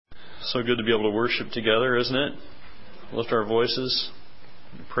So good to be able to worship together, isn't it? Lift our voices,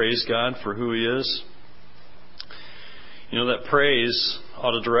 praise God for who He is. You know, that praise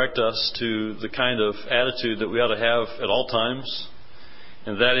ought to direct us to the kind of attitude that we ought to have at all times.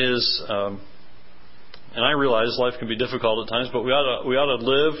 And that is, and I realize life can be difficult at times, but we ought to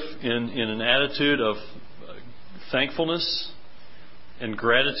live in an attitude of thankfulness and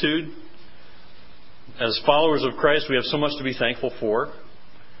gratitude. As followers of Christ, we have so much to be thankful for.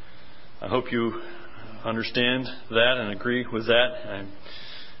 I hope you understand that and agree with that.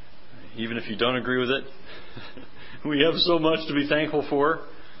 Even if you don't agree with it, we have so much to be thankful for.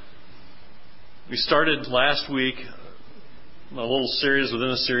 We started last week a little series within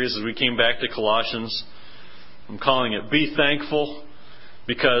a series as we came back to Colossians. I'm calling it Be Thankful,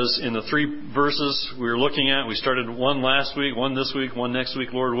 because in the 3 verses we were looking at, we started one last week, one this week, one next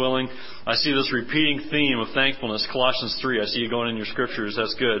week, Lord willing. I see this repeating theme of thankfulness. Colossians 3, I see you going in your scriptures.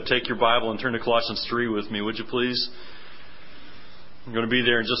 That's good. Take your Bible and turn to Colossians 3 with me, would you please? I'm going to be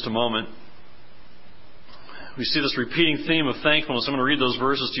there in just a moment. We see this repeating theme of thankfulness. I'm going to read those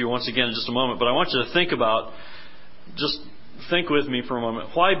verses to you once again in just a moment. But I want you to think about, just think with me for a moment.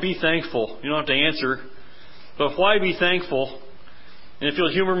 Why be thankful? You don't have to answer. But why be thankful? And if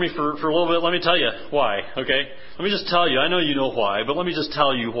you'll humor me for a little bit, let me tell you why, okay? Let me just tell you. I know you know why, but let me just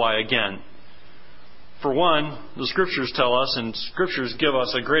tell you why again. For one, the Scriptures tell us, and Scriptures give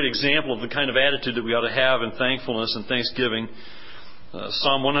us a great example of the kind of attitude that we ought to have in thankfulness and thanksgiving.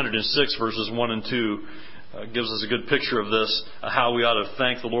 Psalm 106, verses 1 and 2, gives us a good picture of this, how we ought to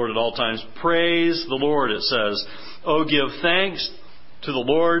thank the Lord at all times. Praise the Lord, it says. Oh, give thanks to the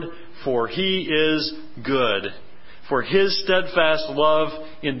Lord, for He is good. For His steadfast love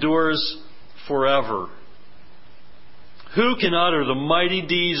endures forever. Who can utter the mighty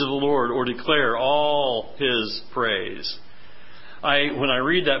deeds of the Lord or declare all His praise? When I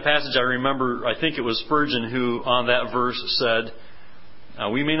read that passage, I remember, I think it was Spurgeon who on that verse said,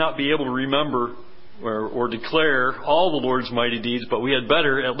 we may not be able to remember or declare all the Lord's mighty deeds, but we had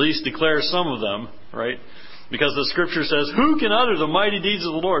better at least declare some of them, right? Because the Scripture says, who can utter the mighty deeds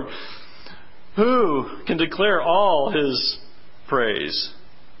of the Lord? Who can declare all His praise?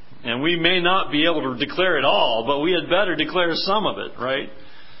 And we may not be able to declare it all, but we had better declare some of it, right?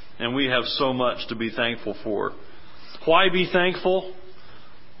 And we have so much to be thankful for. Why be thankful?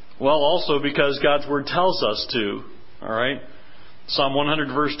 Well, also because God's Word tells us to, all right? Psalm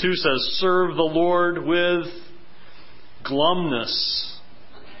 100 verse 2 says, serve the Lord with glumness.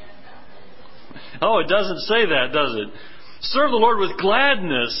 Oh, it doesn't say that, does it? Serve the Lord with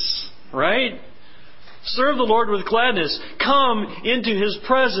gladness, right? Serve the Lord with gladness. Come into His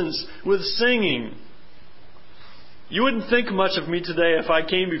presence with singing. You wouldn't think much of me today if I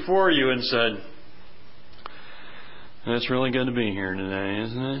came before you and said, it's really good to be here today,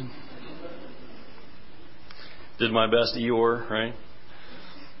 isn't it? Did my best Eeyore, right?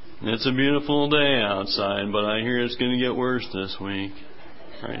 It's a beautiful day outside, but I hear it's going to get worse this week,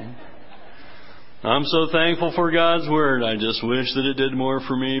 right? I'm so thankful for God's Word. I just wish that it did more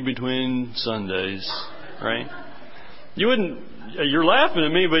for me between Sundays, right? You're laughing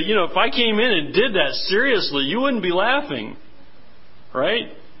at me, but if I came in and did that seriously, you wouldn't be laughing, right?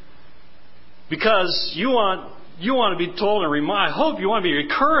 Because you want to be told and I hope you want to be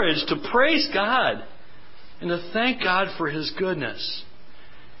encouraged to praise God and to thank God for His goodness.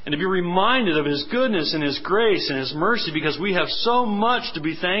 And to be reminded of His goodness and His grace and His mercy, because we have so much to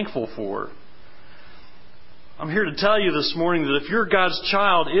be thankful for. I'm here to tell you this morning that if you're God's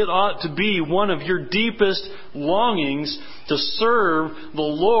child, it ought to be one of your deepest longings to serve the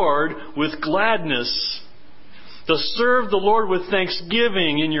Lord with gladness. To serve the Lord with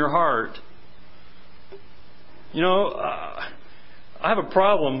thanksgiving in your heart. I have a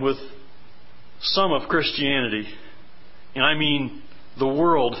problem with some of Christianity. And I mean the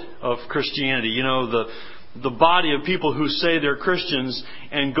world of Christianity. The body of people who say they're Christians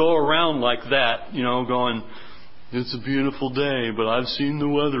and go around like that, going, it's a beautiful day, but I've seen the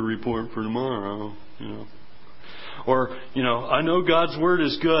weather report for tomorrow, Or, I know God's Word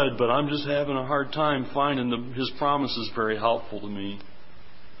is good, but I'm just having a hard time finding His promises very helpful to me.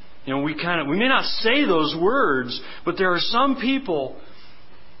 We may not say those words, but there are some people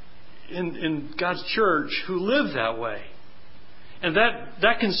in God's church who live that way. And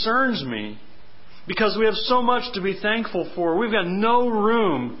that concerns me. Because we have so much to be thankful for. We've got no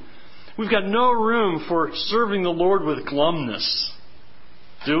room. We've got no room for serving the Lord with glumness.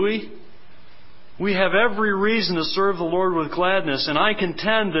 Do we? We have every reason to serve the Lord with gladness. And I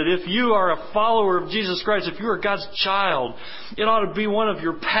contend that if you are a follower of Jesus Christ, if you are God's child, it ought to be one of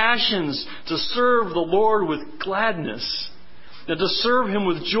your passions to serve the Lord with gladness. and to serve Him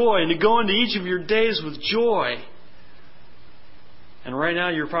with joy, and to go into each of your days with joy. And right now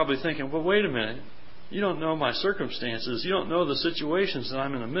you're probably thinking, well, wait a minute. You don't know my circumstances. You don't know the situations that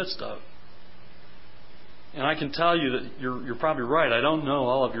I'm in the midst of. And I can tell you that you're probably right. I don't know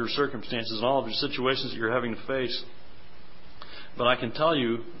all of your circumstances and all of your situations that you're having to face. But I can tell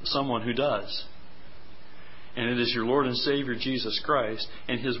you someone who does. And it is your Lord and Savior, Jesus Christ.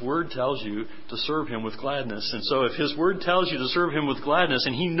 And His Word tells you to serve Him with gladness. And so if His Word tells you to serve Him with gladness,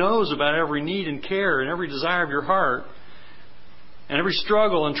 and He knows about every need and care and every desire of your heart, and every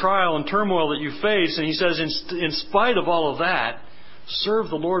struggle and trial and turmoil that you face, and He says, in spite of all of that, serve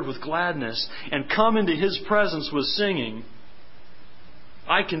the Lord with gladness and come into His presence with singing.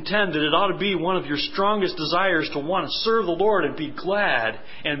 I contend that it ought to be one of your strongest desires to want to serve the Lord and be glad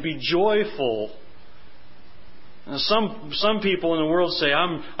and be joyful. And some people in the world say,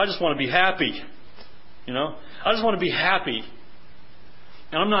 I just want to be happy. I just want to be happy.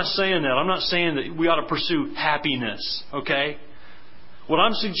 And I'm not saying that. I'm not saying that we ought to pursue happiness, okay? What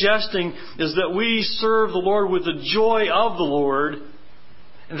I'm suggesting is that we serve the Lord with the joy of the Lord,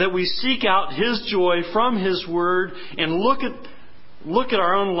 and that we seek out His joy from His Word and look at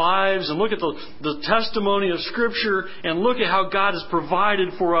our own lives and look at the testimony of Scripture and look at how God has provided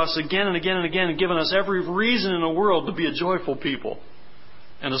for us again and again and again and given us every reason in the world to be a joyful people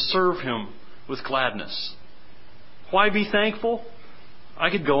and to serve Him with gladness. Why be thankful? I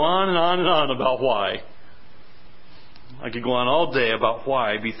could go on and on and on about why. I could go on all day about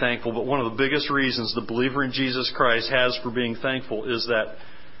why be thankful, but one of the biggest reasons the believer in Jesus Christ has for being thankful is that,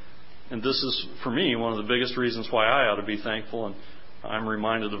 and this is, for me, one of the biggest reasons why I ought to be thankful, and I'm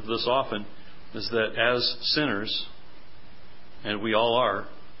reminded of this often, is that as sinners, and we all are,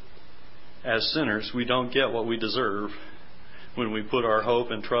 as sinners, we don't get what we deserve when we put our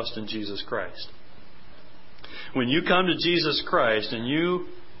hope and trust in Jesus Christ. When you come to Jesus Christ and you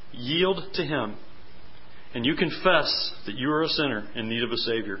yield to Him, and you confess that you are a sinner in need of a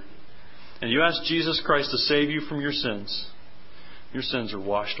Savior, and you ask Jesus Christ to save you from your sins are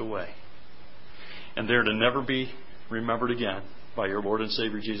washed away. And they're to never be remembered again by your Lord and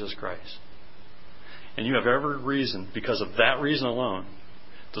Savior Jesus Christ. And you have every reason, because of that reason alone,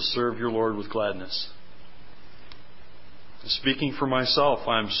 to serve your Lord with gladness. Speaking for myself,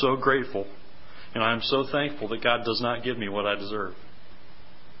 I am so grateful and I am so thankful that God does not give me what I deserve.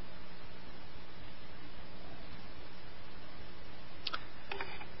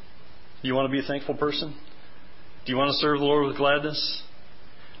 Do you want to be a thankful person? Do you want to serve the Lord with gladness?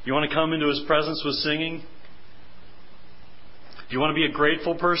 Do you want to come into His presence with singing? Do you want to be a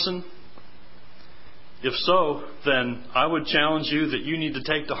grateful person? If so, then I would challenge you that you need to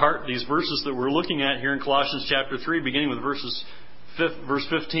take to heart these verses that we're looking at here in Colossians chapter 3, beginning with verse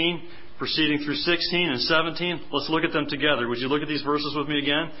 15, proceeding through 16 and 17. Let's look at them together. Would you look at these verses with me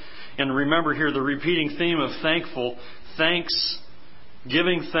again? And remember here the repeating theme of thankful, thanks,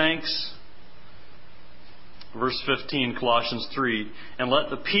 giving thanks. Verse 15, Colossians 3. And let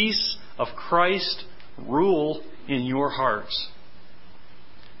the peace of Christ rule in your hearts,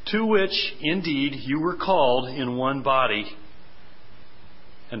 to which indeed you were called in one body,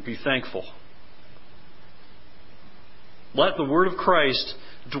 and be thankful. Let the word of Christ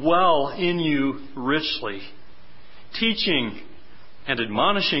dwell in you richly, teaching and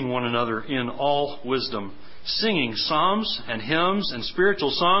admonishing one another in all wisdom, singing psalms and hymns and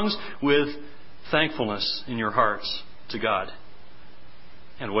spiritual songs with thankfulness in your hearts to God.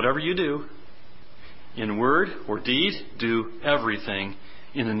 And whatever you do, in word or deed, do everything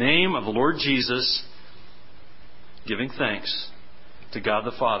in the name of the Lord Jesus, giving thanks to God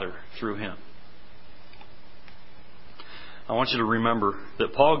the Father through Him. I want you to remember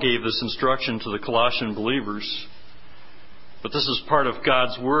that Paul gave this instruction to the Colossian believers, but this is part of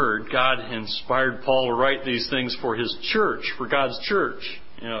God's Word. God inspired Paul to write these things for His church, for God's church,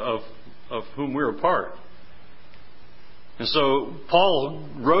 of whom we're a part. And so Paul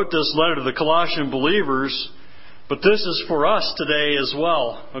wrote this letter to the Colossian believers, but this is for us today as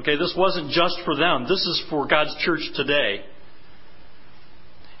well. Okay, this wasn't just for them. This is for God's church today.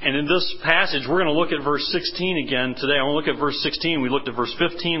 And in this passage, we're going to look at verse 16 again today. I want to look at verse 16. We looked at verse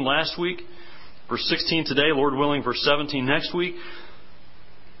 15 last week. Verse 16 today, Lord willing, verse 17 next week.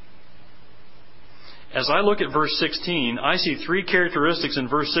 As I look at verse 16, I see three characteristics in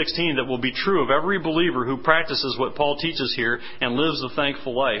verse 16 that will be true of every believer who practices what Paul teaches here and lives the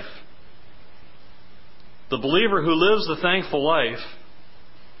thankful life. The believer who lives the thankful life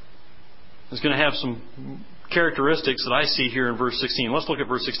is going to have some characteristics that I see here in verse 16. Let's look at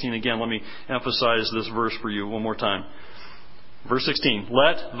verse 16 again. Let me emphasize this verse for you one more time. Verse 16,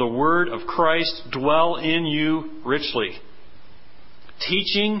 let the word of Christ dwell in you richly.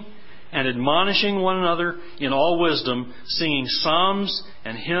 teaching and admonishing one another in all wisdom, singing psalms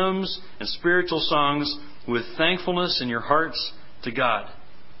and hymns and spiritual songs with thankfulness in your hearts to God.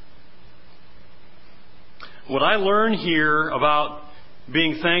 What I learn here about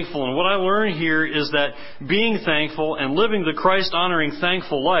being thankful, and what I learn here is that being thankful and living the Christ-honoring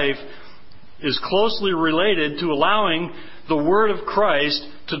thankful life is closely related to allowing the Word of Christ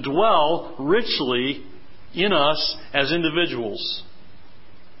to dwell richly in us as individuals.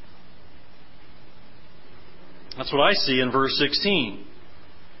 That's what I see in verse 16.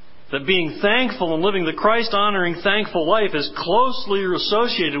 That being thankful and living the Christ-honoring thankful life is closely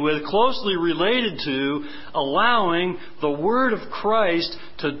associated with, closely related to, allowing the Word of Christ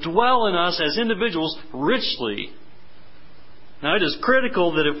to dwell in us as individuals richly. Now, it is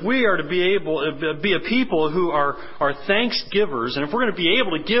critical that if we are to be a people who are thanksgivers, and if we're going to be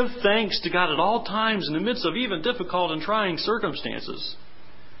able to give thanks to God at all times in the midst of even difficult and trying circumstances,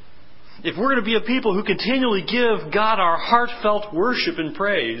 if we're going to be a people who continually give God our heartfelt worship and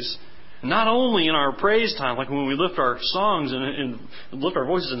praise, not only in our praise time, like when we lift our songs and lift our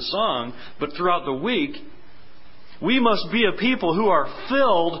voices in song, but throughout the week, we must be a people who are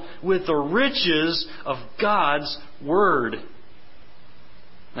filled with the riches of God's Word.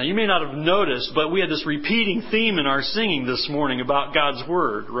 Now, you may not have noticed, but we had this repeating theme in our singing this morning about God's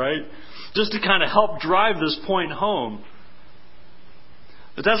Word, right? Just to kind of help drive this point home.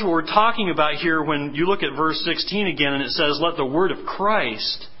 But that's what we're talking about here when you look at verse 16 again and it says, let the Word of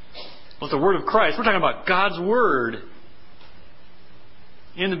Christ. Let the Word of Christ. We're talking about God's Word.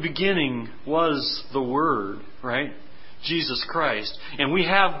 In the beginning was the Word, right? Jesus Christ. And we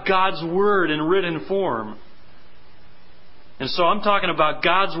have God's Word in written form. And so I'm talking about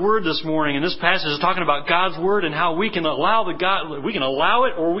God's Word this morning, and this passage is talking about God's Word and how we can allow we can allow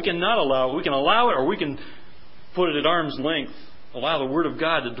it or we can not allow it. We can allow it or we can put it at arm's length. Allow the Word of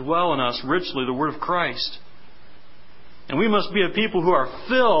God to dwell in us richly, the Word of Christ. And we must be a people who are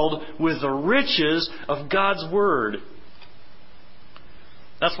filled with the riches of God's Word.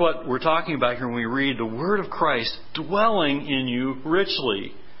 That's what we're talking about here when we read the Word of Christ dwelling in you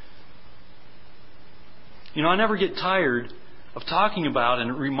richly. You know, I never get tired of talking about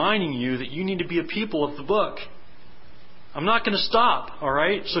and reminding you that you need to be a people of the book. I'm not going to stop, all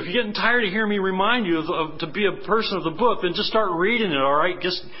right? So if you're getting tired of hearing me remind you to be a person of the book, then just start reading it, all right?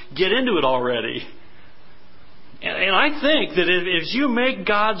 Just get into it already. And I think that if you make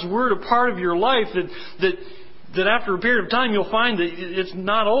God's Word a part of your life, that after a period of time you'll find that it's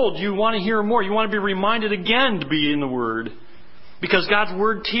not old. You want to hear more. You want to be reminded again to be in the Word. Because God's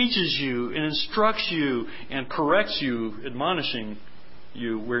Word teaches you and instructs you and corrects you, admonishing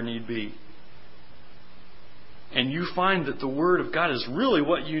you where need be. And you find that the Word of God is really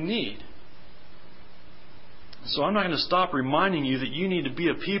what you need. So I'm not going to stop reminding you that you need to be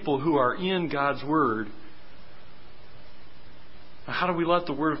a people who are in God's Word. Now, how do we let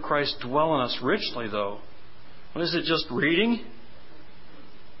the Word of Christ dwell in us richly, though? What is it, just reading?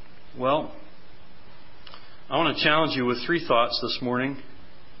 Well, I want to challenge you with 3 thoughts this morning,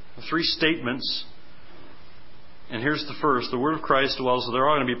 3 statements. And here's the first. The Word of Christ dwells, they're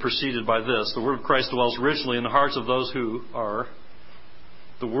all going to be preceded by this. The Word of Christ dwells richly in the hearts of those who are.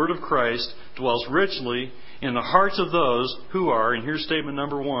 The Word of Christ dwells richly in the hearts of those who are, and here's statement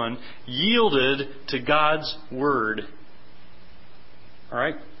number 1, yielded to God's Word. All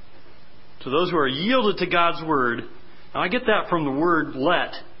right? To those who are yielded to God's Word. Now, I get that from the word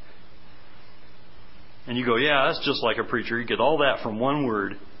let. And you go, yeah, that's just like a preacher. You get all that from one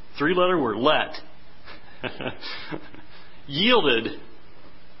word. 3-letter word, let. Yielded.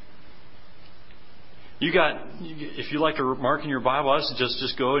 You got, if you like to mark in your Bible, I suggest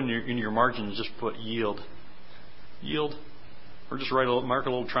just go in your margin and just put yield. Yield. Or just mark a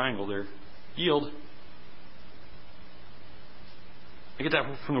little triangle there. Yield. I get that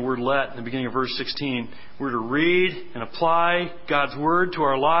from the word let in the beginning of verse 16. We're to read and apply God's Word to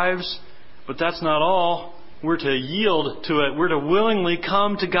our lives, but that's not all. We're to yield to it. We're to willingly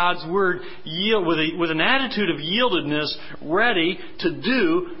come to God's Word, yield with an attitude of yieldedness, ready to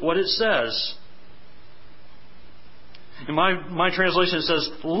do what it says. In my translation it says,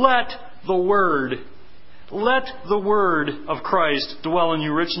 let the Word of Christ dwell in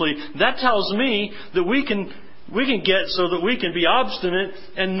you richly. That tells me that we can get so that we can be obstinate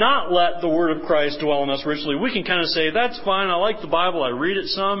and not let the Word of Christ dwell in us richly. We can kind of say, that's fine, I like the Bible, I read it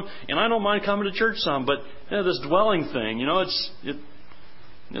some, and I don't mind coming to church some, but this dwelling thing,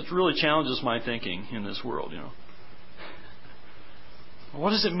 it really challenges my thinking in this world, What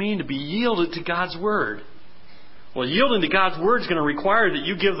does it mean to be yielded to God's Word? Well, yielding to God's Word is going to require that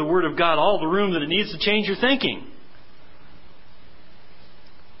you give the Word of God all the room that it needs to change your thinking.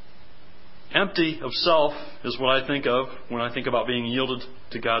 Empty of self is what I think of when I think about being yielded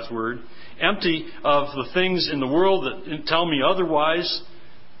to God's Word. Empty of the things in the world that tell me otherwise.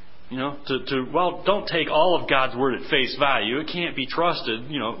 Don't take all of God's Word at face value. It can't be trusted,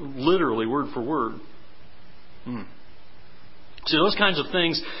 literally word for word. See, those kinds of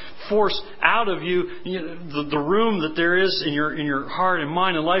things force out of you, the room that there is in your heart and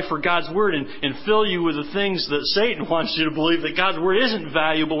mind and life for God's Word and fill you with the things that Satan wants you to believe that God's Word isn't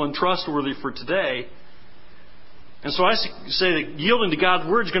valuable and trustworthy for today. And so I say that yielding to God's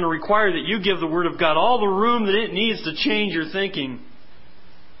Word is going to require that you give the Word of God all the room that it needs to change your thinking.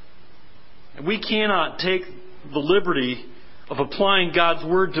 We cannot take the liberty of applying God's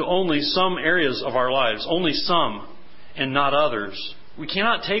Word to only some areas of our lives, only some, and not others. We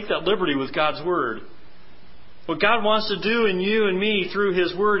cannot take that liberty with God's Word. What God wants to do in you and me through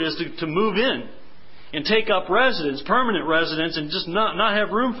His Word is to move in and take up residence, permanent residence, and just not have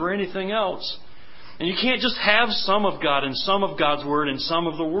room for anything else. And you can't just have some of God and some of God's Word and some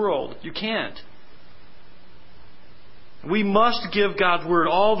of the world. You can't. We must give God's Word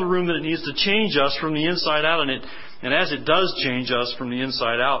all the room that it needs to change us from the inside out. And as it does change us from the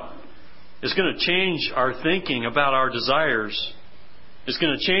inside out, it's going to change our thinking about our desires. It's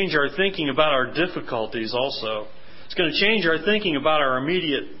going to change our thinking about our difficulties also. It's going to change our thinking about our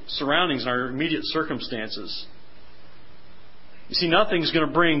immediate surroundings and our immediate circumstances. You see, nothing's going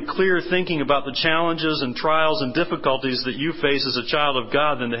to bring clear thinking about the challenges and trials and difficulties that you face as a child of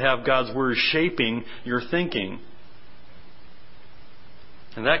God than to have God's Word shaping your thinking.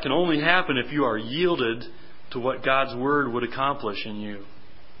 And that can only happen if you are yielded to what God's Word would accomplish in you.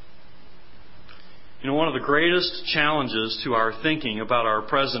 One of the greatest challenges to our thinking about our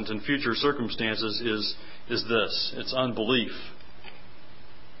present and future circumstances is this. It's unbelief.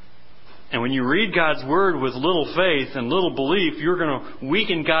 And when you read God's Word with little faith and little belief, you're going to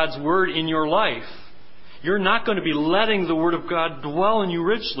weaken God's Word in your life. You're not going to be letting the Word of God dwell in you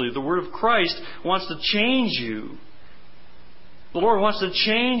richly. The Word of Christ wants to change you. The Lord wants to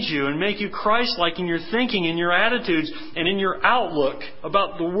change you and make you Christ-like in your thinking, in your attitudes, and in your outlook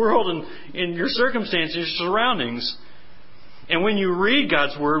about the world and in your circumstances, your surroundings. And when you read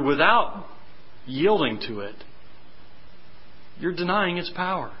God's Word without yielding to it, you're denying its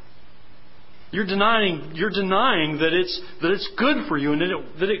power. You're denying that it's good for you and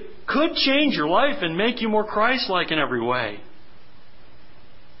that it could change your life and make you more Christ-like in every way.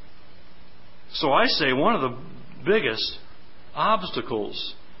 So I say one of the biggest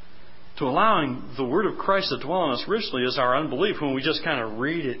obstacles to allowing the Word of Christ to dwell in us richly is our unbelief when we just kind of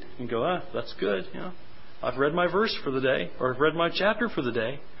read it and go, that's good. I've read my verse for the day, or I've read my chapter for the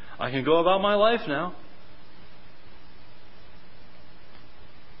day. I can go about my life now.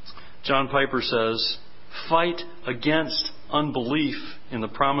 John Piper says, fight against unbelief in the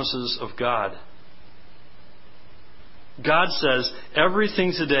promises of God. God says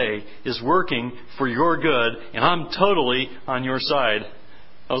everything today is working for your good, and I'm totally on your side.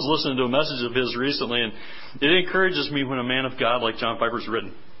 I was listening to a message of his recently, and it encourages me when a man of God like John Piper's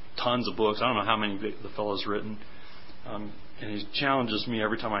written tons of books. I don't know how many the fellow's written. And he challenges me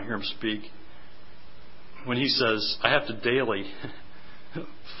every time I hear him speak. When he says, I have to daily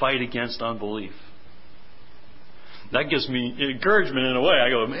fight against unbelief. That gives me encouragement in a way. I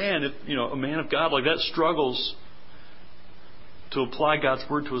go, man, if a man of God like that struggles to apply God's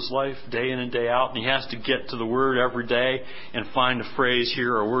Word to his life day in and day out, and he has to get to the Word every day and find a phrase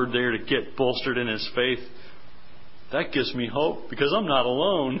here or a word there to get bolstered in his faith. That gives me hope because I'm not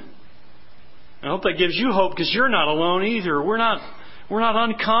alone. I hope that gives you hope because you're not alone either. We're not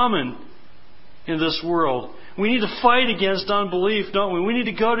uncommon in this world. We need to fight against unbelief, don't we? We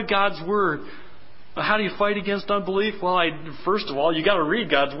need to go to God's Word. How do you fight against unbelief? Well, first of all, you got to read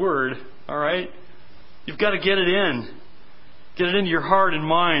God's Word. All right, you've got to get it in. Get it into your heart and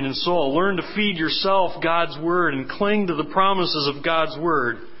mind and soul. Learn to feed yourself God's Word and cling to the promises of God's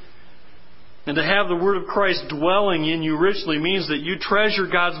Word. And to have the Word of Christ dwelling in you richly means that you treasure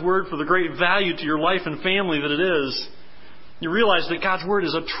God's Word for the great value to your life and family that it is. You realize that God's Word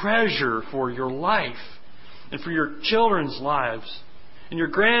is a treasure for your life and for your children's lives and your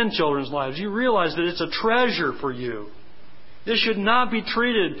grandchildren's lives. You realize that it's a treasure for you. This should not be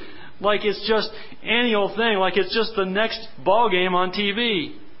treated like it's just any old thing, like it's just the next ball game on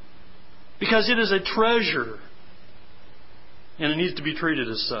TV. Because it is a treasure. And it needs to be treated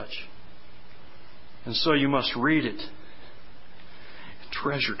as such. And so you must read it.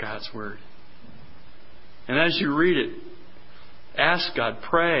 Treasure God's Word. And as you read it, ask God,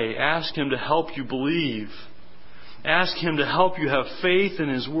 pray, ask Him to help you believe. Ask Him to help you have faith in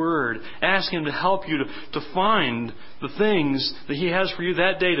His Word. Ask Him to help you to find the things that He has for you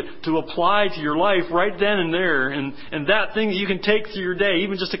that day to apply to your life right then and there. And that thing that you can take through your day,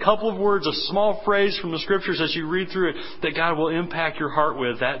 even just a couple of words, a small phrase from the Scriptures as you read through it, that God will impact your heart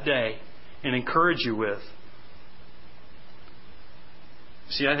with that day and encourage you with.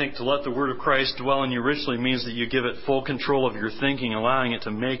 See, I think to let the Word of Christ dwell in you richly means that you give it full control of your thinking, allowing it to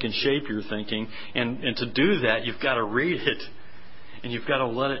make and shape your thinking. And to do that, you've got to read it. And you've got to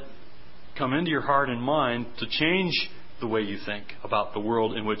let it come into your heart and mind to change the way you think about the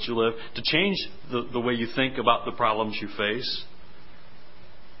world in which you live, to change the way you think about the problems you face.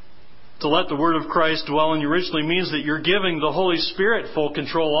 To let the Word of Christ dwell in you richly means that you're giving the Holy Spirit full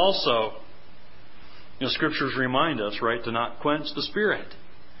control also. You know, Scriptures remind us, right, to not quench the Spirit.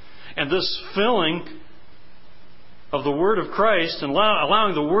 And this filling of the Word of Christ and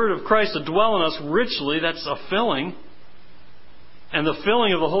allowing the Word of Christ to dwell in us richly, that's a filling. And the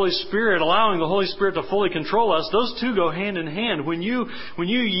filling of the Holy Spirit, allowing the Holy Spirit to fully control us, those two go hand in hand. When you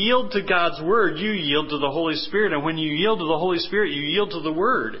yield to God's Word, you yield to the Holy Spirit. And when you yield to the Holy Spirit, you yield to the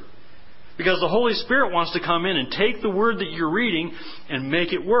Word. Because the Holy Spirit wants to come in and take the Word that you're reading and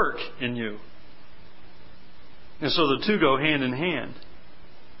make it work in you. And so the two go hand in hand.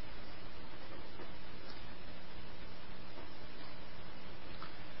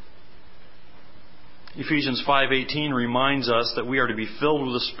 Ephesians 5:18 reminds us that we are to be filled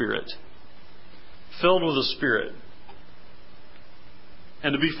with the Spirit. Filled with the Spirit.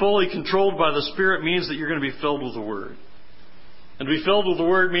 And to be fully controlled by the Spirit means that you're going to be filled with the Word. And to be filled with the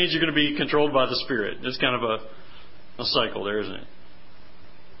Word means you're going to be controlled by the Spirit. It's kind of a cycle there, isn't it?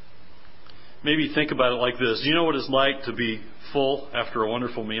 Maybe think about it like this. Do you know what it's like to be full after a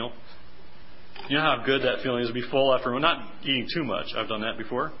wonderful meal? You know how good that feeling is to be full after, not eating too much. I've done that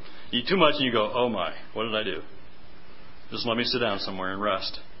before. You eat too much and you go, oh my, what did I do? Just let me sit down somewhere and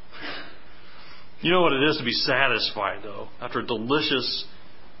rest. You know what it is to be satisfied, though, after a delicious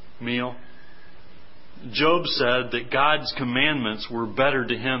meal? Job said that God's commandments were better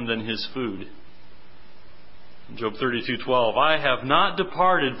to him than his food. Job 32:12, I have not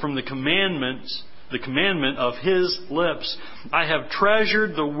departed from the commandment of His lips. I have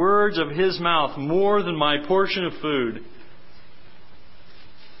treasured the words of His mouth more than my portion of food.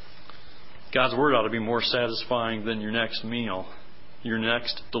 God's Word ought to be more satisfying than your next meal, your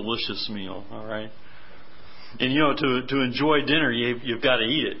next delicious meal, all right? And you know, to enjoy dinner, you've got to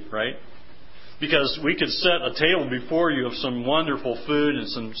eat it, right? Because we could set a table before you of some wonderful food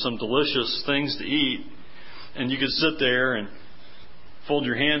and some delicious things to eat, and you could sit there and fold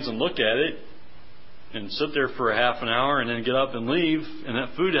your hands and look at it, and sit there for a half an hour and then get up and leave, and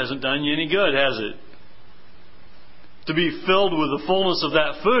that food hasn't done you any good, has it? To be filled with the fullness of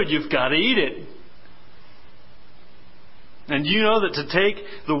that food, you've got to eat it. And you know that to take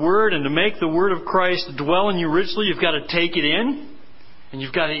the Word and to make the Word of Christ dwell in you richly, you've got to take it in, and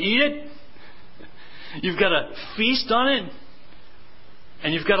you've got to eat it. You've got to feast on it,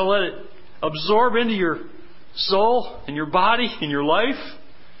 and you've got to let it absorb into your soul and your body and your life,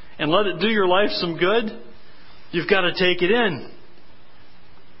 and let it do your life some good. You've got to take it in.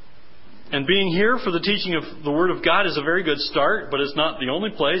 And being here for the teaching of the Word of God is a very good start, but it's not the only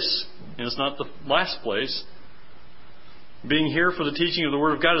place, and it's not the last place. Being here for the teaching of the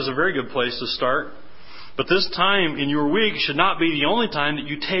Word of God is a very good place to start. But this time in your week should not be the only time that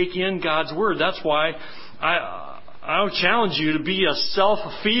you take in God's Word. That's why I would challenge you to be a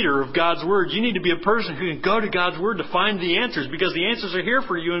self-feeder of God's Word. You need to be a person who can go to God's Word to find the answers, because the answers are here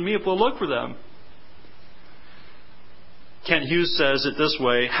for you and me if we'll look for them. Kent Hughes says it this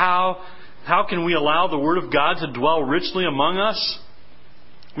way, How can we allow the Word of God to dwell richly among us?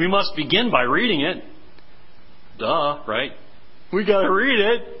 We must begin by reading it. Duh, right? We got to read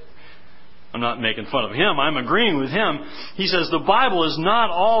it. I'm not making fun of him. I'm agreeing with him. He says the Bible is not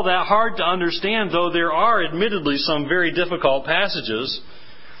all that hard to understand, though there are admittedly some very difficult passages.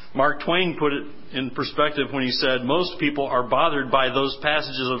 Mark Twain put it in perspective when he said, most people are bothered by those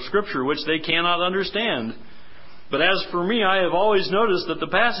passages of Scripture which they cannot understand. But as for me, I have always noticed that the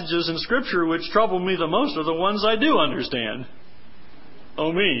passages in Scripture which trouble me the most are the ones I do understand.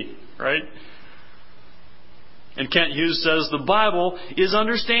 Oh me, right? And Kent Hughes says the Bible is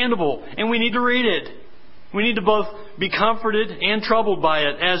understandable, and we need to read it. We need to both be comforted and troubled by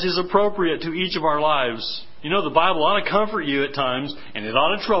it, as is appropriate to each of our lives. You know, the Bible ought to comfort you at times, and it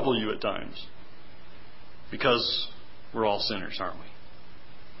ought to trouble you at times. Because we're all sinners, aren't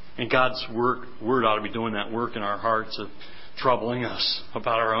we? And God's Word ought to be doing that work in our hearts of troubling us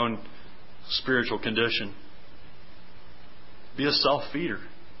about our own spiritual condition. Be a self-feeder.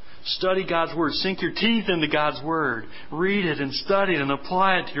 Study God's Word. Sink your teeth into God's Word. Read it and study it and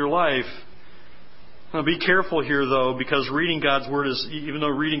apply it to your life. Now be careful here, though, because reading God's Word is, even though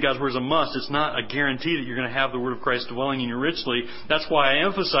reading God's Word is a must, it's not a guarantee that you're going to have the Word of Christ dwelling in you richly. That's why I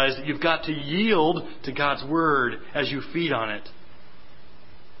emphasize that you've got to yield to God's Word as you feed on it.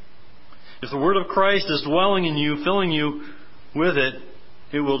 If the Word of Christ is dwelling in you, filling you with it,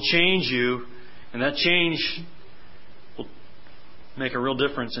 it will change you, and that change will make a real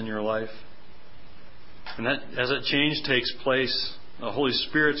difference in your life. And that, as that change takes place, the Holy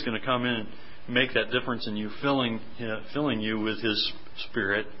Spirit's going to come in and make that difference in you, filling you with His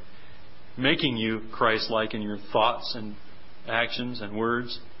Spirit, making you Christ-like in your thoughts and actions and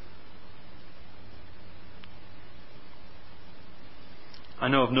words. I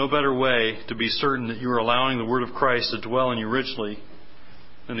know of no better way to be certain that you are allowing the Word of Christ to dwell in you richly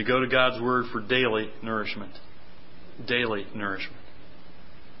than to go to God's Word for daily nourishment. Daily nourishment.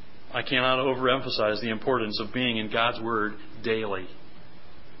 I cannot overemphasize the importance of being in God's Word daily.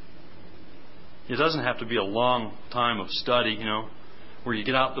 It doesn't have to be a long time of study, where you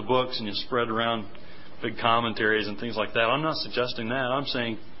get out the books and you spread around big commentaries and things like that. I'm not suggesting that. I'm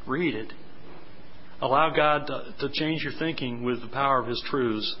saying read it. Allow God to change your thinking with the power of His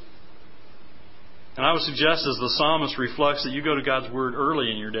truths. And I would suggest, as the psalmist reflects, that you go to God's Word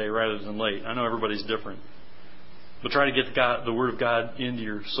early in your day rather than late. I know everybody's different. But try to get the Word of God into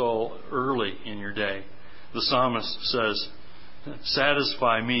your soul early in your day. The psalmist says,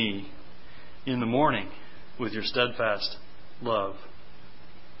 "Satisfy me in the morning with your steadfast love."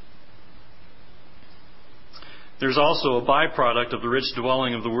 There's also a byproduct of the rich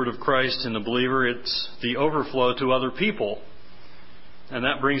dwelling of the Word of Christ in the believer. It's the overflow to other people. And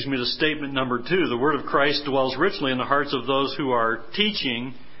that brings me to statement number 2. The Word of Christ dwells richly in the hearts of those who are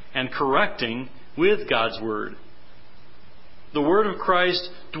teaching and correcting with God's Word. The Word of Christ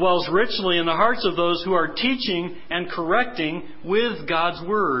dwells richly in the hearts of those who are teaching and correcting with God's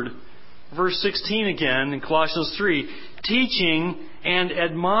Word. Verse 16 again in Colossians 3, teaching and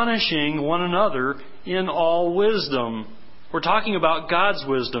admonishing one another in all wisdom. We're talking about God's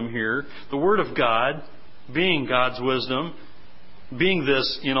wisdom here. The Word of God being God's wisdom, being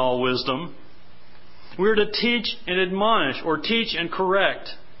this in all wisdom. We're to teach and admonish, or teach and correct.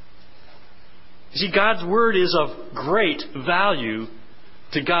 You see, God's Word is of great value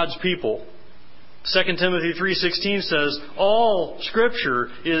to God's people. 2 Timothy 3:16 says, all Scripture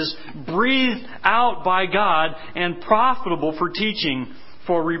is breathed out by God and profitable for teaching,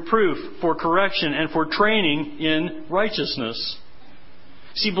 for reproof, for correction, and for training in righteousness.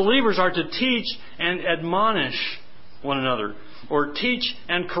 See, believers are to teach and admonish one another, or teach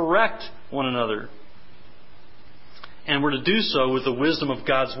and correct one another. And we're to do so with the wisdom of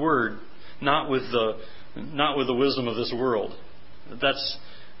God's Word, not with the wisdom of this world.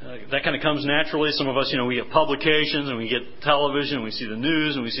 That kind of comes naturally. Some of us, we get publications and we get television and we see the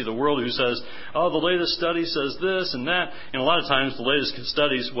news and we see the world who says, oh, the latest study says this and that. And a lot of times the latest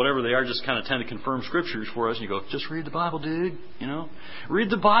studies, whatever they are, just kind of tend to confirm Scriptures for us. And you go, just read the Bible, dude. Read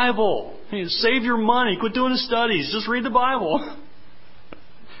the Bible. Save your money. Quit doing the studies. Just read the Bible.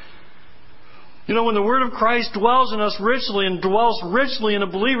 When the Word of Christ dwells in us richly and dwells richly in a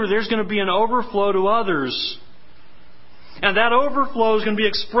believer, there's going to be an overflow to others. And that overflow is going to be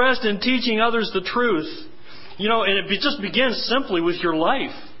expressed in teaching others the truth. And it just begins simply with your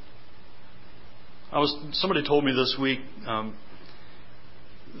life. Somebody told me this week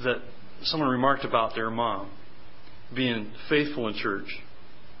that someone remarked about their mom being faithful in church.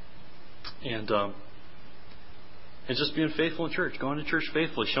 And just being faithful in church, going to church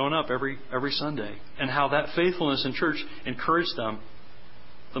faithfully, showing up every Sunday. And how that faithfulness in church encouraged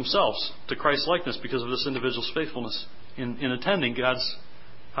themselves to Christ's likeness because of this individual's faithfulness in attending God's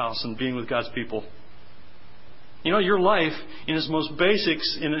house and being with God's people. Your life in its most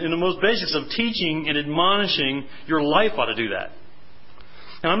basics, in the most basics of teaching and admonishing, your life ought to do that.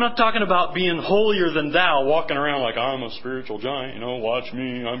 And I'm not talking about being holier than thou, walking around like I'm a spiritual giant, watch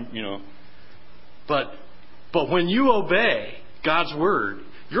me, But when you obey God's Word,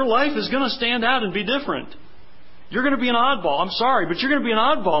 your life is going to stand out and be different. You're going to be an oddball. I'm sorry, but you're going to be an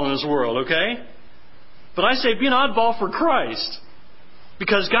oddball in this world, okay? But I say be an oddball for Christ.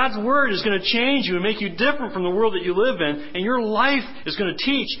 Because God's Word is going to change you and make you different from the world that you live in. And your life is going to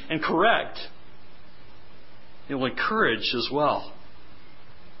teach and correct. It will encourage as well.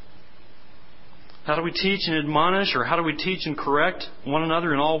 How do we teach and admonish, or how do we teach and correct one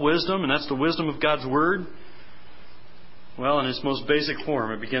another in all wisdom? And that's the wisdom of God's Word. Well, in its most basic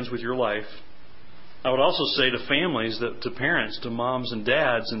form, it begins with your life. I would also say to families, to parents, to moms and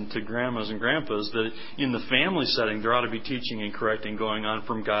dads, and to grandmas and grandpas, that in the family setting there ought to be teaching and correcting going on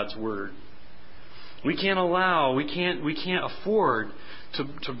from God's Word. We can't afford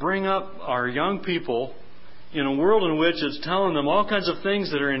to bring up our young people in a world in which it's telling them all kinds of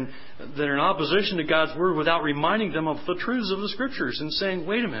things that are in opposition to God's Word without reminding them of the truths of the Scriptures and saying,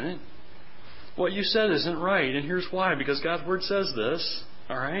 wait a minute, what you said isn't right, and here's why, because God's Word says this,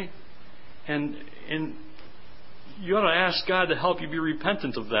 all right? And you ought to ask God to help you be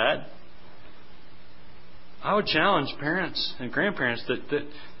repentant of that. I would challenge parents and grandparents that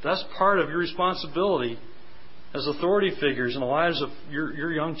that's part of your responsibility as authority figures in the lives of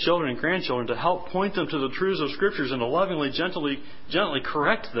your young children and grandchildren, to help point them to the truths of Scriptures and to lovingly, gently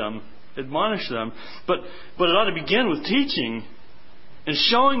correct them, admonish them. But it ought to begin with teaching and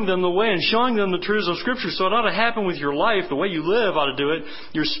showing them the way and showing them the truths of Scripture. So it ought to happen with your life. The way you live ought to do it.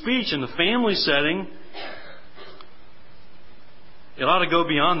 Your speech in the family setting. It ought to go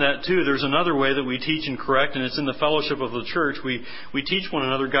beyond that too. There's another way that we teach and correct, and it's in the fellowship of the church. We teach one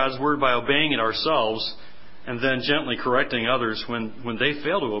another God's Word by obeying it ourselves and then gently correcting others when they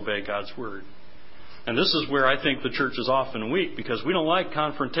fail to obey God's Word. And this is where I think the church is often weak, because we don't like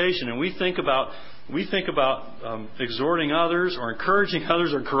confrontation, and we think about exhorting others or encouraging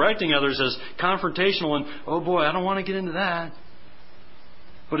others or correcting others as confrontational, and oh boy, I don't want to get into that.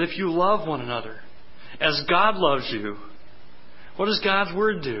 But if you love one another as God loves you, what does God's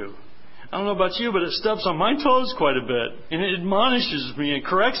Word do? I don't know about you, but it steps on my toes quite a bit. And it admonishes me and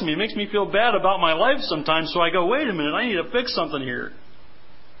corrects me. It makes me feel bad about my life sometimes. So I go, wait a minute, I need to fix something here.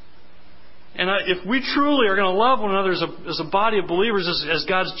 And if we truly are going to love one another as a body of believers, as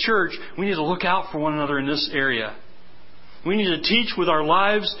God's church, we need to look out for one another in this area. We need to teach with our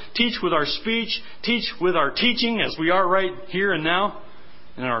lives, teach with our speech, teach with our teaching, as we are right here and now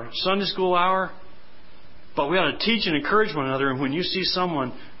in our Sunday school hour. But we ought to teach and encourage one another. And when you see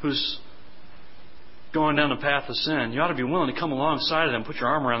someone who's going down the path of sin, you ought to be willing to come alongside of them, put your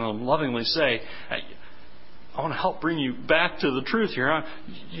arm around them, and lovingly say, I want to help bring you back to the truth here.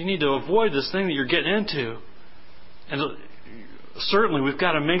 You need to avoid this thing that you're getting into. And certainly we've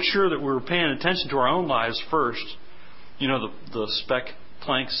got to make sure that we're paying attention to our own lives first. You know, the speck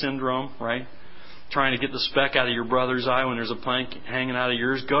plank syndrome, right? Trying to get the speck out of your brother's eye when there's a plank hanging out of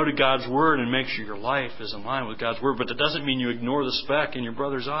yours. Go to God's Word and make sure your life is in line with God's Word. But that doesn't mean you ignore the speck in your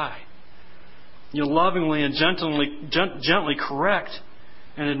brother's eye. You lovingly and gently correct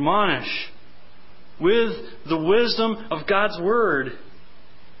and admonish with the wisdom of God's Word.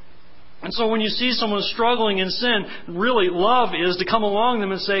 And so when you see someone struggling in sin, really love is to come along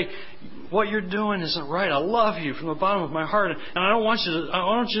them and say, what you're doing isn't right. I love you from the bottom of my heart, and I don't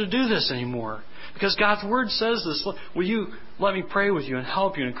want you to do this anymore. Because God's Word says this. Will you let me pray with you and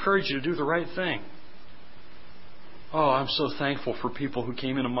help you and encourage you to do the right thing? Oh, I'm so thankful for people who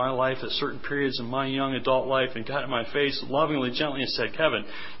came into my life at certain periods in my young adult life and got in my face lovingly, gently and said, Kevin,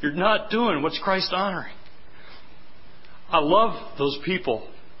 you're not doing what's Christ honoring. I love those people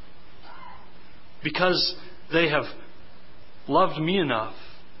because they have loved me enough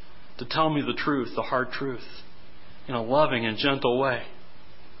to tell me the truth, the hard truth, in a loving and gentle way.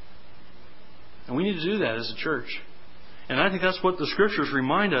 And we need to do that as a church. And I think that's what the Scriptures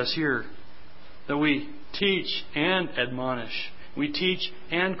remind us here, that we teach and admonish. We teach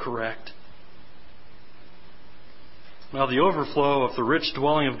and correct. Well, the overflow of the rich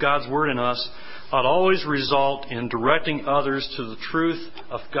dwelling of God's Word in us ought always result in directing others to the truth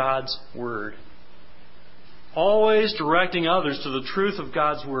of God's Word. Always directing others to the truth of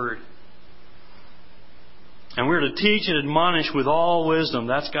God's Word. And we're to teach and admonish with all wisdom.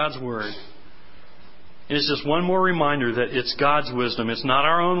 That's God's Word. It's just one more reminder that it's God's wisdom. It's not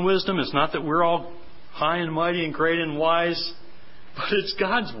our own wisdom. It's not that we're all high and mighty and great and wise. But it's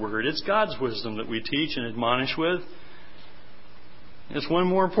God's Word. It's God's wisdom that we teach and admonish with. It's one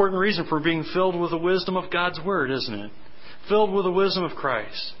more important reason for being filled with the wisdom of God's Word, isn't it? Filled with the wisdom of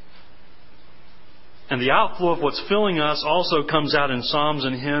Christ. And the outflow of what's filling us also comes out in psalms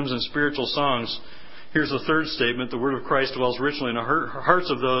and hymns and spiritual songs. Here's the third statement. The Word of Christ dwells richly in the hearts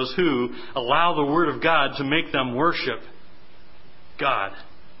of those who allow the Word of God to make them worship God.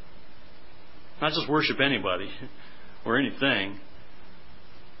 Not just worship anybody or anything.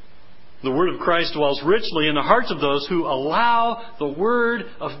 The Word of Christ dwells richly in the hearts of those who allow the Word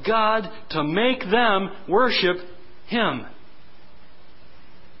of God to make them worship Him.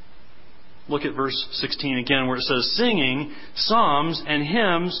 Look at verse 16 again, where it says, singing psalms and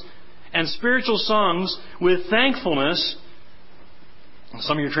hymns and spiritual songs with thankfulness.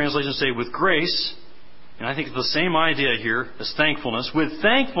 Some of your translations say with grace And I think it's the same idea here as thankfulness. With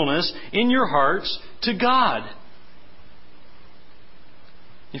thankfulness in your hearts to God.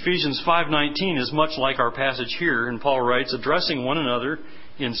 Ephesians 5:19 is much like our passage here, and Paul writes, addressing one another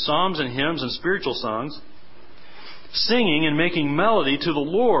in psalms and hymns and spiritual songs, singing and making melody to the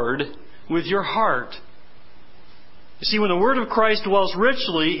Lord with your heart. You see, when the Word of Christ dwells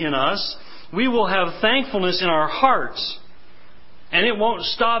richly in us, we will have thankfulness in our hearts. And it won't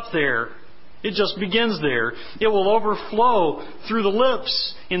stop there. It just begins there. It will overflow through the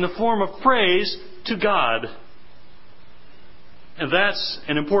lips in the form of praise to God. And that's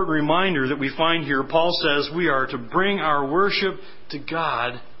an important reminder that we find here. Paul says we are to bring our worship to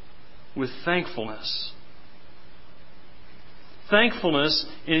God with thankfulness. Thankfulness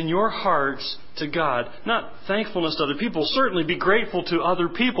in your hearts to God. Not thankfulness to other people. Certainly be grateful to other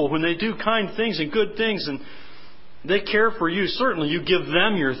people when they do kind things and good things and they care for you. Certainly you give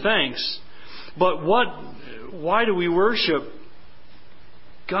them your thanks. But why do we worship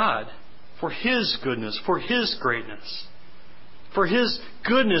God? For His goodness, for His greatness, for His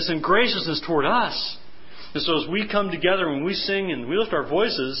goodness and graciousness toward us. And so as we come together and we sing and we lift our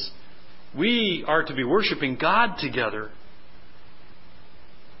voices, we are to be worshiping God together.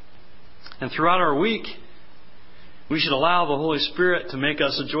 And throughout our week, we should allow the Holy Spirit to make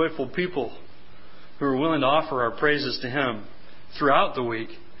us a joyful people who are willing to offer our praises to Him throughout the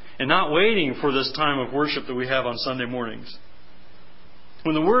week and not waiting for this time of worship that we have on Sunday mornings.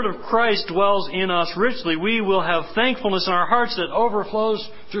 When the Word of Christ dwells in us richly, we will have thankfulness in our hearts that overflows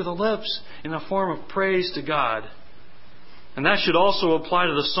through the lips in the form of praise to God. And that should also apply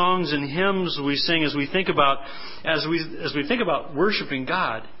to the songs and hymns we sing as we think about worshiping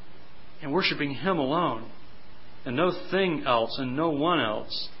God and worshiping Him alone and no thing else and no one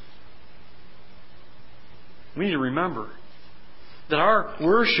else. We need to remember that our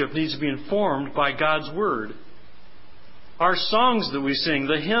worship needs to be informed by God's Word. Our songs that we sing,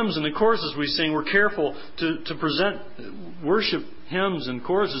 the hymns and the choruses we sing, we're careful to present worship hymns and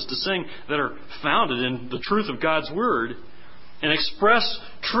choruses to sing that are founded in the truth of God's Word and express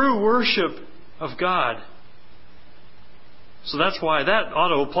true worship of God. So that's why that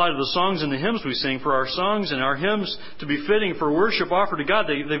ought to apply to the songs and the hymns we sing. For our songs and our hymns to be fitting for worship offered to God,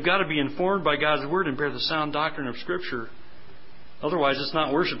 they've got to be informed by God's Word and bear the sound doctrine of Scripture. Otherwise, it's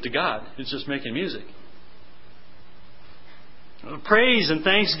not worship to God. It's just making music. Praise and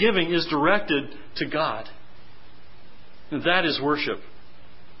thanksgiving is directed to God. And that is worship.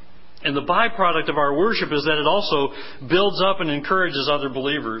 And the byproduct of our worship is that it also builds up and encourages other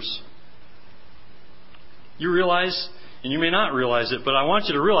believers. You realize, and you may not realize it, but I want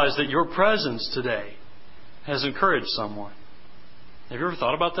you to realize that your presence today has encouraged someone. Have you ever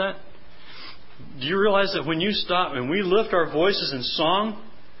thought about that? Do you realize that when you stop and we lift our voices in song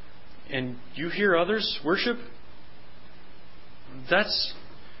and you hear others worship, I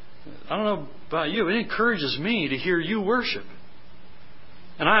don't know about you, it encourages me to hear you worship.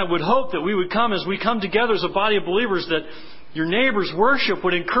 And I would hope that we would come as we come together as a body of believers, that your neighbor's worship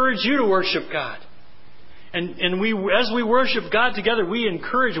would encourage you to worship God. And as we worship God together, we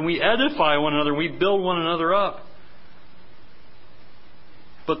encourage and we edify one another, we build one another up.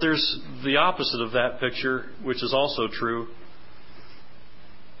 But there's the opposite of that picture, which is also true.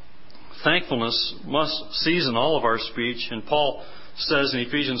 Thankfulness must season all of our speech. And Paul says in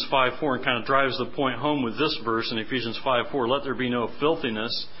Ephesians 5:4, and kind of drives the point home with this verse in Ephesians 5:4, let there be no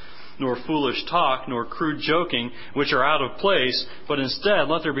filthiness, nor foolish talk, nor crude joking, which are out of place, but instead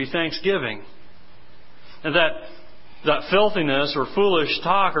let there be thanksgiving. And that filthiness or foolish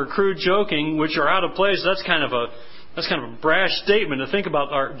talk or crude joking, which are out of place, that's kind of a brash statement to think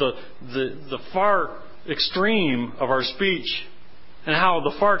about the far extreme of our speech and how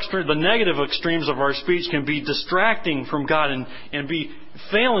the negative extremes of our speech can be distracting from God and be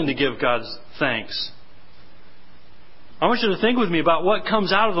failing to give God's thanks. I want you to think with me about what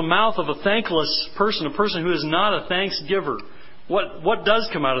comes out of the mouth of a thankless person, a person who is not a thanksgiver. What does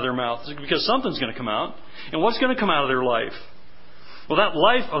come out of their mouth? Because something's going to come out. And what's going to come out of their life? Well, that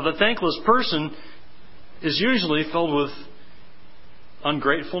life of the thankless person is usually filled with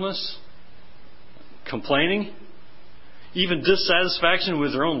ungratefulness, complaining, even dissatisfaction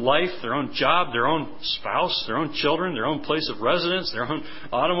with their own life, their own job, their own spouse, their own children, their own place of residence, their own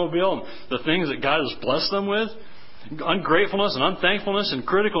automobile, and the things that God has blessed them with. Ungratefulness and unthankfulness and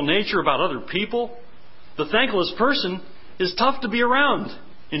critical nature about other people. The thankless person is tough to be around,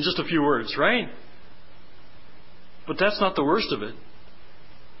 in just a few words, right? But that's not the worst of it.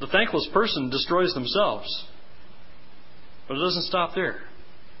 The thankless person destroys themselves. But it doesn't stop there.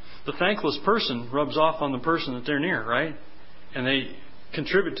 The thankless person rubs off on the person that they're near, right? And they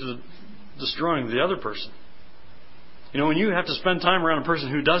contribute to destroying the other person. When you have to spend time around a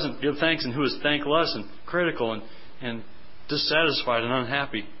person who doesn't give thanks and who is thankless and critical and dissatisfied and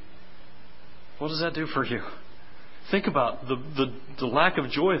unhappy, what does that do for you? Think about the lack of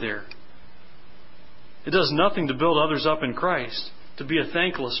joy there. It does nothing to build others up in Christ, to be a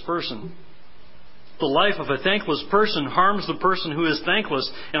thankless person. The life of a thankless person harms the person who is thankless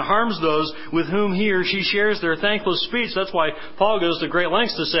and harms those with whom he or she shares their thankless speech. That's why Paul goes to great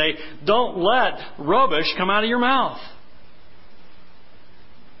lengths to say, don't let rubbish come out of your mouth.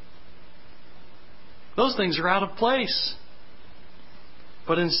 Those things are out of place.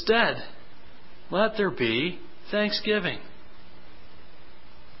 But instead, let there be thanksgiving.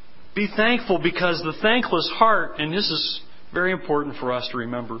 Be thankful, because the thankless heart, and this is very important for us to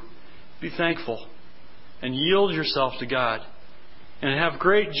remember, be thankful and yield yourself to God and have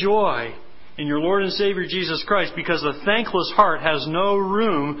great joy in your Lord and Savior Jesus Christ, because the thankless heart has no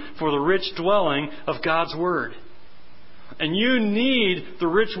room for the rich dwelling of God's Word. And you need the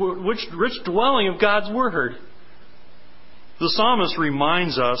rich dwelling of God's Word. The psalmist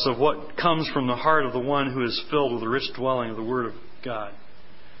reminds us of what comes from the heart of the one who is filled with the rich dwelling of the Word of God.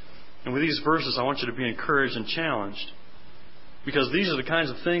 And with these verses, I want you to be encouraged and challenged, because these are the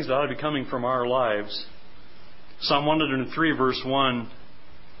kinds of things that ought to be coming from our lives. Psalm 103, verse 1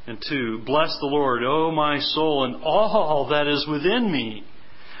 and 2. Bless the Lord, O my soul, and all that is within me.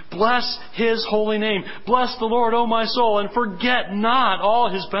 Bless His holy name. Bless the Lord, O my soul, and forget not all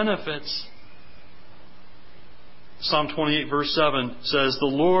His benefits. Psalm 28, verse 7 says, the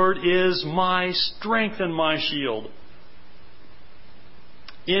Lord is my strength and my shield.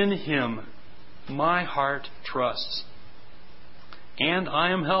 In Him my heart trusts, and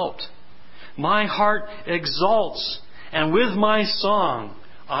I am helped. My heart exalts, and with my song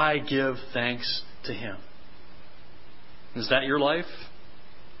I give thanks to Him. Is that your life?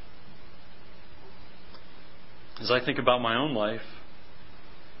 As I think about my own life,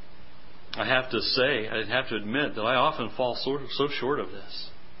 I have to admit that I often fall so short of this.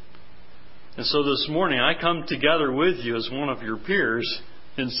 And so this morning I come together with you as one of your peers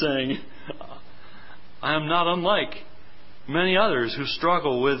in saying, I am not unlike many others who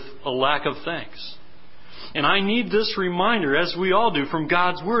struggle with a lack of thanks. And I need this reminder, as we all do, from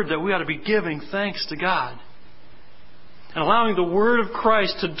God's Word, that we ought to be giving thanks to God and allowing the Word of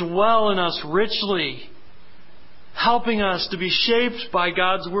Christ to dwell in us richly, helping us to be shaped by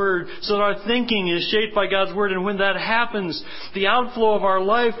God's Word so that our thinking is shaped by God's Word. And when that happens, the outflow of our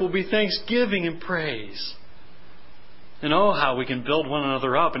life will be thanksgiving and praise. And oh, how we can build one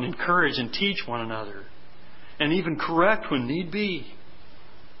another up and encourage and teach one another, and even correct when need be.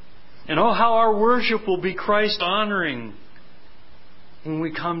 And oh, how our worship will be Christ-honoring when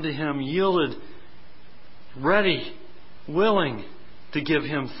we come to Him yielded, ready, willing to give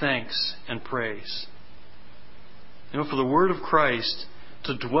Him thanks and praise. For the Word of Christ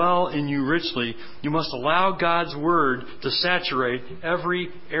to dwell in you richly, you must allow God's Word to saturate every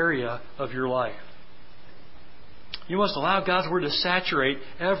area of your life. You must allow God's Word to saturate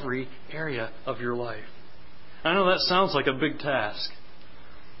every area of your life. I know that sounds like a big task.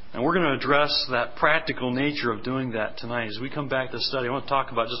 And we're going to address that practical nature of doing that tonight. As we come back to study, I want to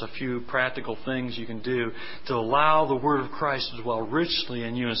talk about just a few practical things you can do to allow the Word of Christ to dwell richly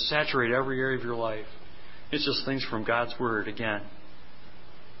in you and saturate every area of your life. It's just things from God's Word again.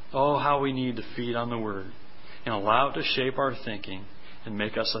 Oh, how we need to feed on the Word and allow it to shape our thinking and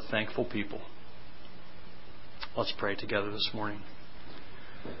make us a thankful people. Let's pray together this morning.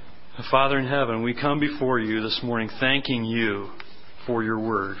 Father in heaven, we come before you this morning thanking you for your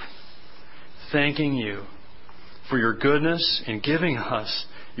Word. Thanking you for your goodness in giving us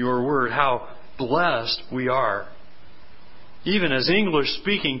your Word. How blessed we are. Even as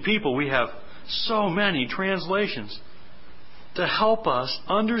English-speaking people, we have so many translations to help us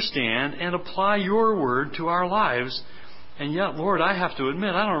understand and apply your Word to our lives. And yet, Lord, I have to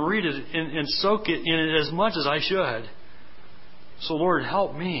admit, I don't read it and soak it in it as much as I should. So, Lord,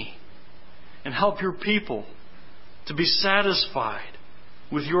 help me and help your people to be satisfied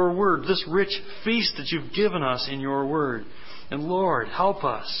with your Word, this rich feast that you've given us in your Word. And, Lord, help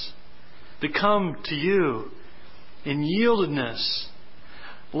us to come to you in yieldedness,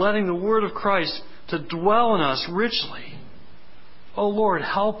 letting the Word of Christ to dwell in us richly. Oh, Lord,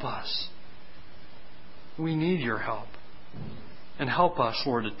 help us. We need your help. And help us,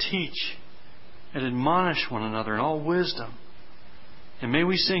 Lord, to teach and admonish one another in all wisdom. And may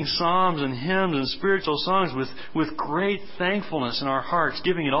we sing psalms and hymns and spiritual songs with great thankfulness in our hearts,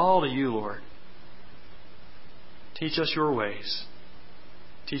 giving it all to you, Lord. Teach us your ways.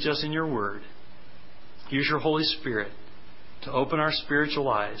 Teach us in your Word. Use your Holy Spirit to open our spiritual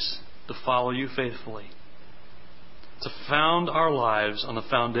eyes, to follow you faithfully, to found our lives on the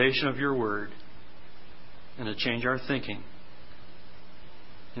foundation of your Word, and to change our thinking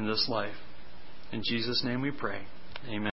in this life. In Jesus' name we pray. Amen.